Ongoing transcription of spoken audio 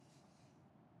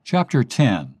Chapter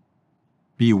 10.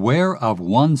 Beware of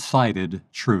one-sided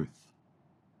truth.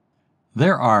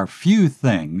 There are few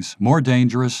things more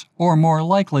dangerous or more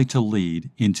likely to lead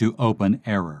into open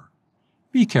error.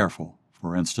 Be careful,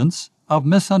 for instance, of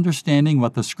misunderstanding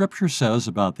what the Scripture says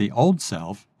about the old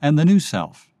self and the new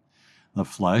self, the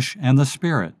flesh and the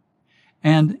spirit,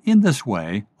 and in this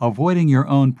way avoiding your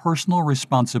own personal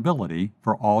responsibility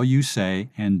for all you say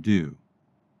and do.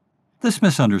 This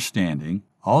misunderstanding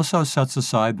also sets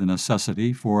aside the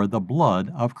necessity for the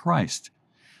blood of Christ,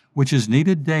 which is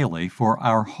needed daily for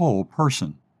our whole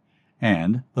person,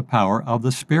 and the power of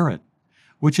the Spirit,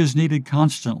 which is needed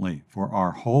constantly for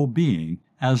our whole being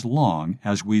as long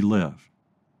as we live.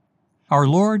 Our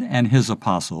Lord and His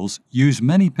apostles use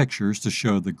many pictures to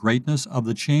show the greatness of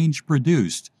the change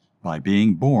produced by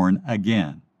being born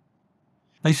again.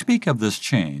 They speak of this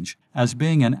change as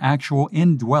being an actual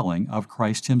indwelling of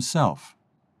Christ Himself.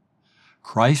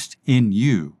 Christ in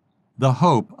you, the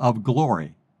hope of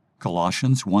glory,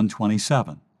 Colossians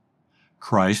 1:27.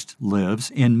 Christ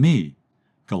lives in me,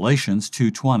 Galatians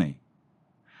 2:20.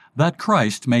 That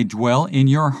Christ may dwell in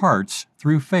your hearts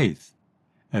through faith,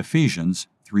 Ephesians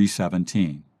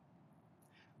 3:17.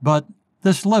 But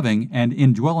this living and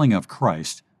indwelling of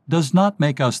Christ does not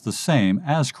make us the same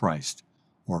as Christ,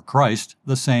 or Christ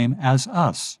the same as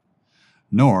us,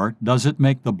 nor does it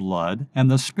make the blood and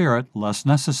the Spirit less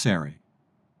necessary.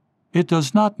 It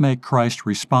does not make Christ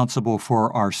responsible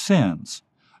for our sins,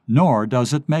 nor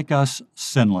does it make us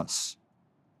sinless.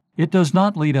 It does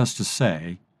not lead us to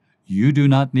say, "You do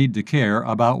not need to care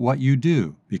about what you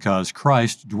do, because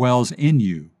Christ dwells in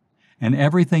you, and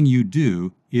everything you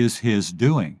do is His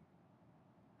doing."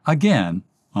 Again,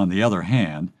 on the other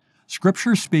hand,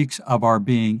 Scripture speaks of our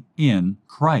being in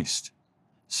Christ,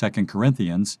 2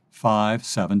 Corinthians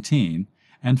 5:17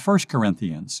 and 1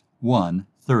 Corinthians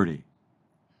 1:30.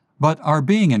 But our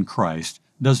being in Christ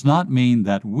does not mean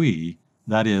that we,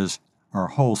 that is, our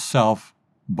whole self,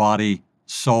 body,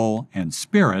 soul, and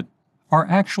spirit, are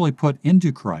actually put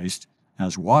into Christ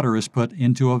as water is put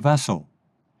into a vessel.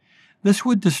 This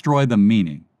would destroy the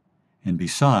meaning, and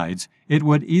besides, it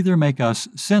would either make us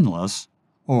sinless,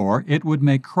 or it would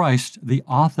make Christ the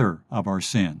author of our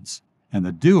sins and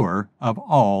the doer of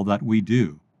all that we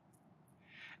do.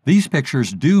 These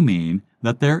pictures do mean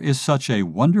that there is such a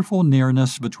wonderful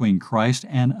nearness between Christ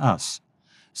and us,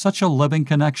 such a living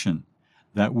connection,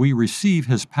 that we receive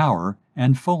His power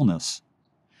and fullness.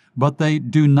 But they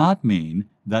do not mean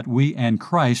that we and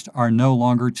Christ are no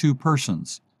longer two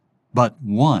persons, but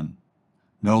one,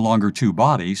 no longer two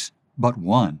bodies, but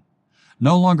one,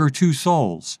 no longer two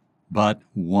souls, but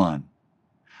one.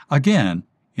 Again,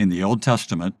 in the Old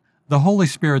Testament, the Holy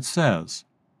Spirit says,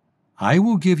 "I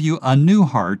will give you a new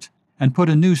heart and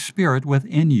put a new spirit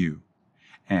within you,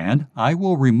 and I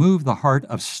will remove the heart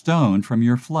of stone from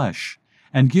your flesh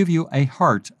and give you a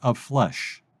heart of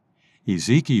flesh."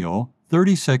 Ezekiel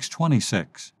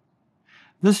 36:26.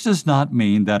 This does not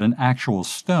mean that an actual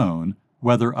stone,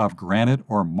 whether of granite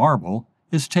or marble,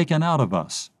 is taken out of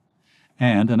us,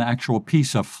 and an actual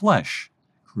piece of flesh,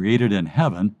 created in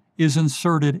heaven, is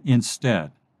inserted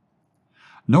instead.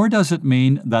 Nor does it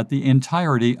mean that the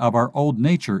entirety of our old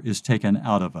nature is taken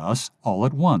out of us all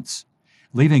at once,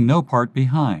 leaving no part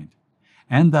behind,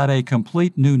 and that a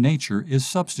complete new nature is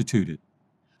substituted,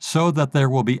 so that there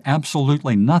will be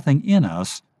absolutely nothing in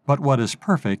us but what is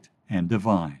perfect and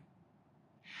divine.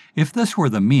 If this were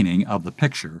the meaning of the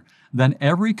picture, then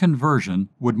every conversion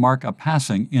would mark a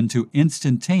passing into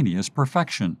instantaneous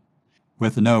perfection,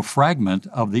 with no fragment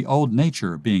of the old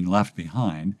nature being left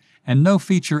behind, and no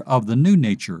feature of the new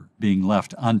nature being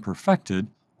left unperfected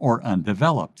or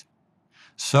undeveloped.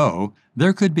 So,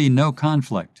 there could be no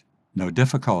conflict, no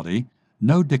difficulty,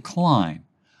 no decline,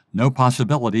 no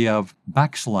possibility of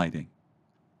backsliding.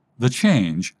 The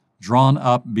change, drawn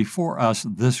up before us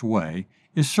this way,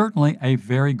 is certainly a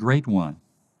very great one,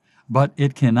 but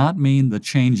it cannot mean the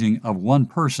changing of one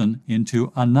person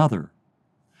into another,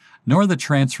 nor the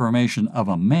transformation of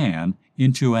a man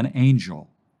into an angel.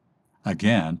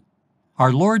 Again,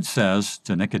 our Lord says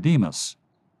to Nicodemus,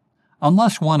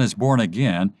 "Unless one is born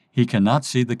again, he cannot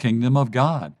see the kingdom of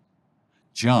God."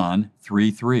 John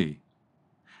 3:3.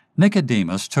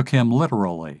 Nicodemus took Him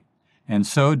literally, and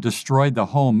so destroyed the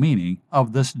whole meaning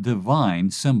of this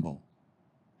divine symbol.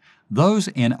 Those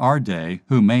in our day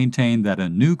who maintain that a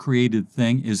new created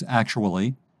thing is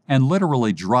actually and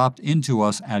literally dropped into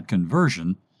us at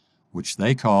conversion, which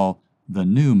they call the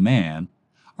new man,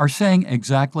 are saying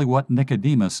exactly what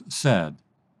Nicodemus said.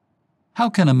 How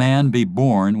can a man be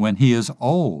born when he is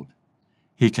old?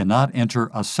 He cannot enter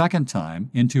a second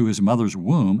time into his mother's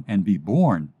womb and be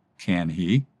born, can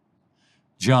he?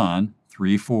 John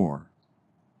 3:4.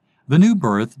 The new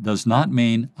birth does not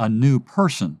mean a new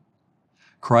person.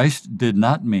 Christ did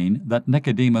not mean that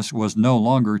Nicodemus was no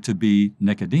longer to be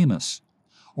Nicodemus,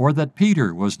 or that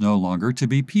Peter was no longer to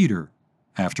be Peter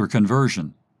after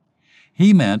conversion.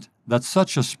 He meant that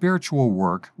such a spiritual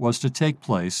work was to take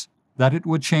place that it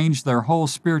would change their whole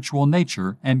spiritual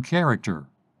nature and character,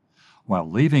 while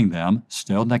leaving them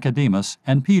still Nicodemus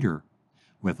and Peter,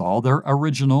 with all their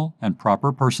original and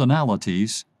proper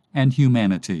personalities and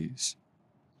humanities.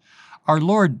 Our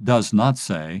Lord does not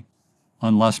say,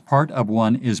 unless part of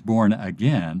one is born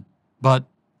again, but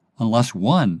unless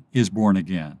one is born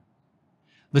again.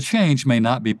 The change may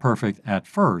not be perfect at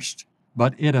first,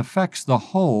 but it affects the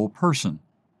whole person,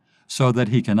 so that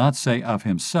he cannot say of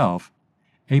himself,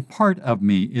 a part of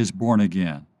me is born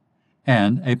again,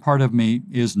 and a part of me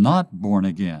is not born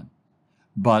again,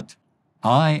 but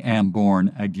I am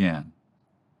born again.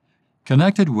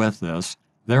 Connected with this,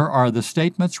 there are the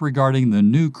statements regarding the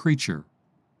new creature.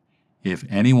 If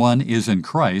anyone is in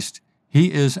Christ,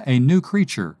 he is a new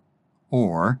creature,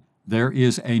 or there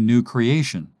is a new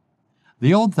creation.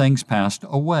 The old things passed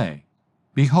away.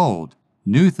 Behold,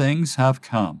 new things have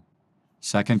come.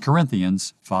 2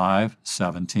 Corinthians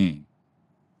 5:17.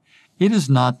 It is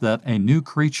not that a new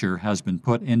creature has been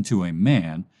put into a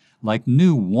man like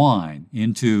new wine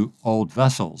into old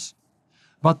vessels,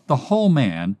 but the whole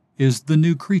man is the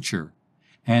new creature,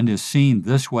 and is seen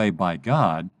this way by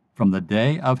God from the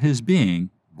day of his being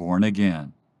born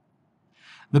again.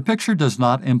 The picture does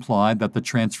not imply that the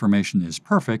transformation is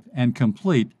perfect and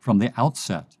complete from the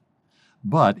outset,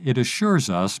 but it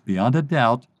assures us beyond a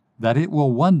doubt that it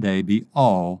will one day be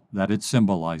all that it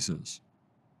symbolizes.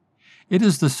 It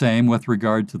is the same with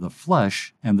regard to the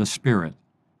flesh and the spirit,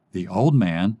 the old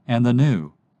man and the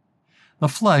new. The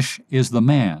flesh is the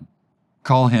man,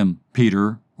 call him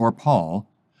Peter or Paul,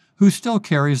 who still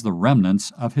carries the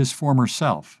remnants of his former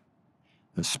self.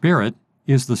 The spirit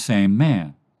is the same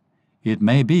man. It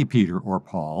may be Peter or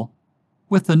Paul,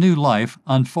 with the new life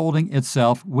unfolding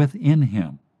itself within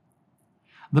him.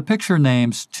 The picture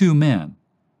names two men,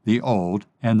 the old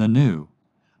and the new,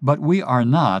 but we are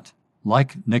not,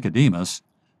 like Nicodemus,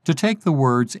 to take the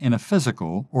words in a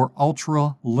physical or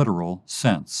ultra-literal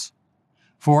sense.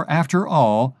 For after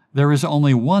all, there is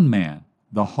only one man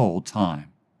the whole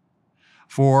time.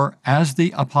 For, as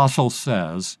the apostle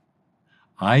says,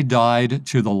 I died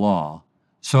to the law,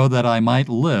 so that I might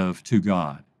live to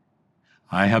God.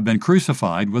 I have been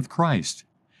crucified with Christ,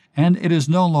 and it is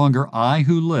no longer I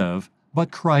who live,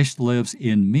 but Christ lives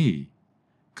in me.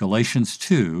 Galatians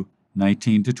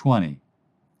 2:19-20.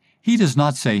 He does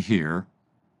not say here,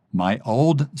 my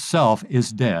old self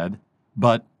is dead,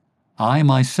 but I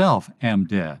myself am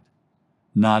dead.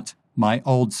 Not, my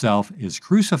old self is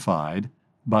crucified,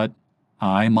 but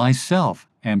I myself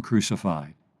am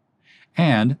crucified.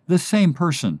 And the same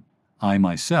person, I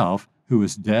myself, who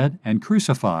is dead and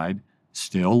crucified,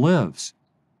 still lives.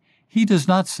 He does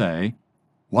not say,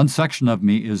 one section of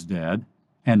me is dead,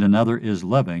 and another is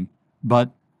living,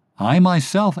 but I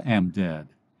myself am dead,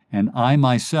 and I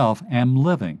myself am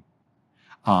living.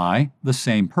 I, the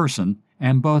same person,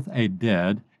 am both a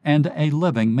dead and a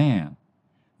living man.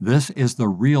 This is the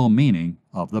real meaning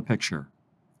of the picture.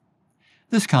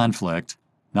 This conflict,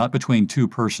 not between two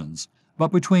persons,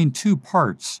 but between two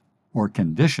parts or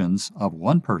conditions of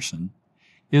one person,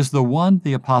 is the one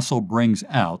the apostle brings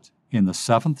out in the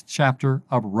 7th chapter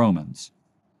of Romans.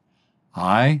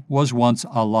 I was once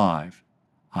alive.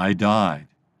 I died.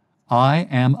 I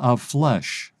am of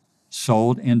flesh,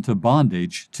 sold into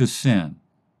bondage to sin.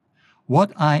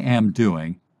 What I am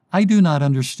doing, I do not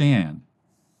understand,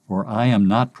 for I am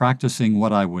not practicing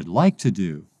what I would like to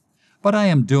do, but I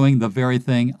am doing the very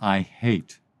thing I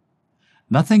hate.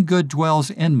 Nothing good dwells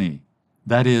in me,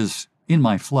 that is, in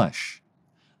my flesh.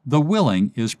 The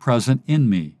willing is present in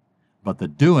me, but the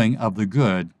doing of the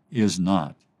good is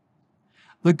not.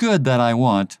 The good that I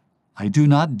want, I do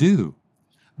not do,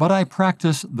 but I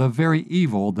practice the very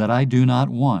evil that I do not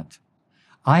want.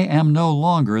 I am no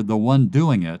longer the one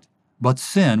doing it, but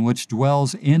sin which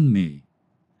dwells in me.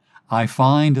 I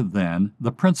find, then,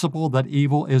 the principle that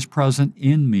evil is present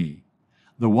in me,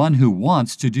 the one who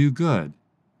wants to do good.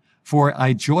 For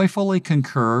I joyfully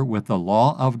concur with the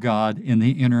law of God in the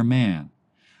inner man,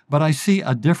 but I see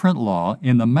a different law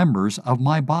in the members of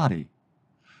my body.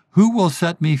 Who will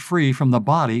set me free from the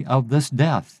body of this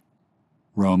death?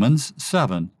 Romans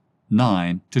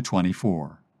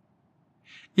 7:9-24.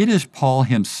 It is Paul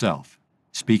himself,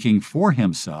 speaking for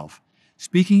himself,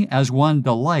 speaking as one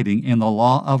delighting in the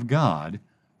law of God,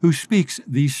 who speaks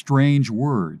these strange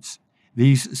words,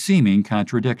 these seeming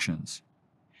contradictions.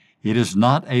 It is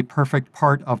not a perfect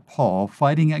part of Paul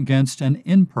fighting against an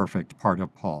imperfect part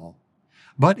of Paul,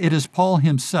 but it is Paul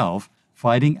himself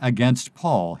fighting against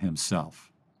Paul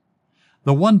himself.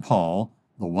 The one Paul,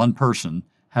 the one person,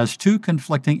 has two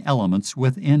conflicting elements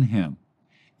within him,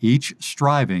 each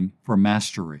striving for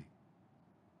mastery.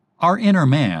 Our inner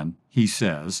man, he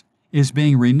says, is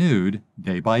being renewed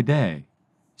day by day.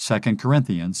 2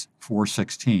 Corinthians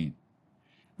 4:16.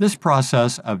 This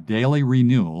process of daily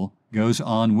renewal goes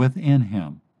on within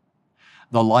him.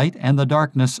 The light and the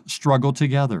darkness struggle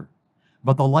together,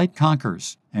 but the light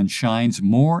conquers and shines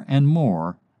more and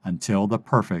more until the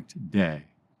perfect day.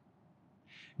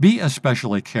 Be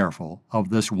especially careful of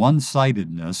this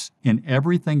one-sidedness in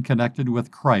everything connected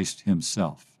with Christ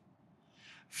himself.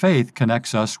 Faith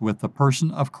connects us with the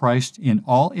person of Christ in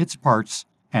all its parts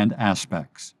and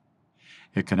aspects.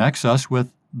 It connects us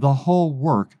with the whole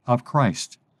work of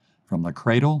Christ, from the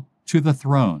cradle to the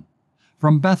throne,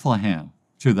 from Bethlehem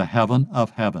to the heaven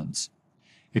of heavens.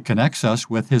 It connects us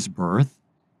with his birth,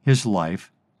 his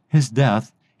life, his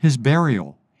death, his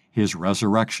burial, his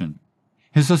resurrection,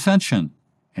 his ascension,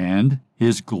 and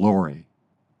his glory.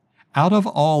 Out of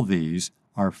all these,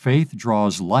 our faith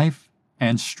draws life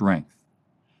and strength.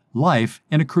 Life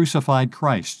in a crucified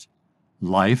Christ,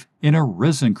 life in a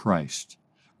risen Christ,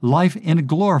 life in a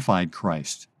glorified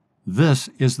Christ. This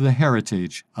is the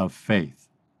heritage of faith.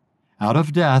 Out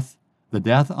of death, the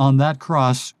death on that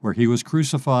cross where he was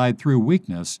crucified through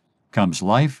weakness, comes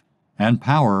life and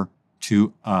power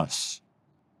to us.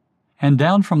 And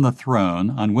down from the throne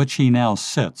on which he now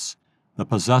sits, the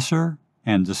possessor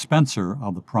and dispenser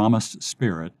of the promised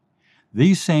Spirit,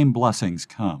 these same blessings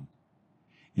come.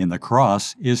 In the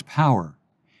cross is power.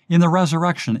 In the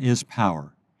resurrection is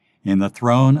power. In the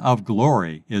throne of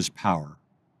glory is power.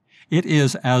 It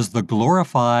is as the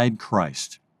glorified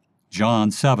Christ,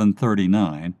 John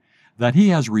 7:39, that he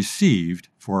has received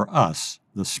for us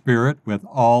the Spirit with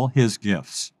all his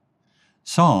gifts.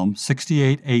 Psalm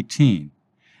 68:18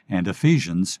 and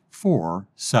Ephesians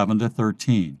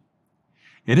 4:7-13.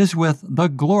 It is with the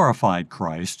glorified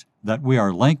Christ that we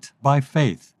are linked by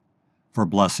faith, for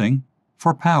blessing,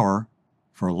 for power,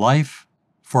 for life,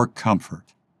 for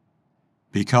comfort.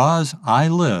 Because I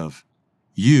live,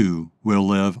 you will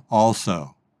live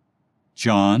also.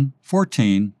 John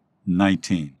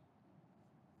 14:19.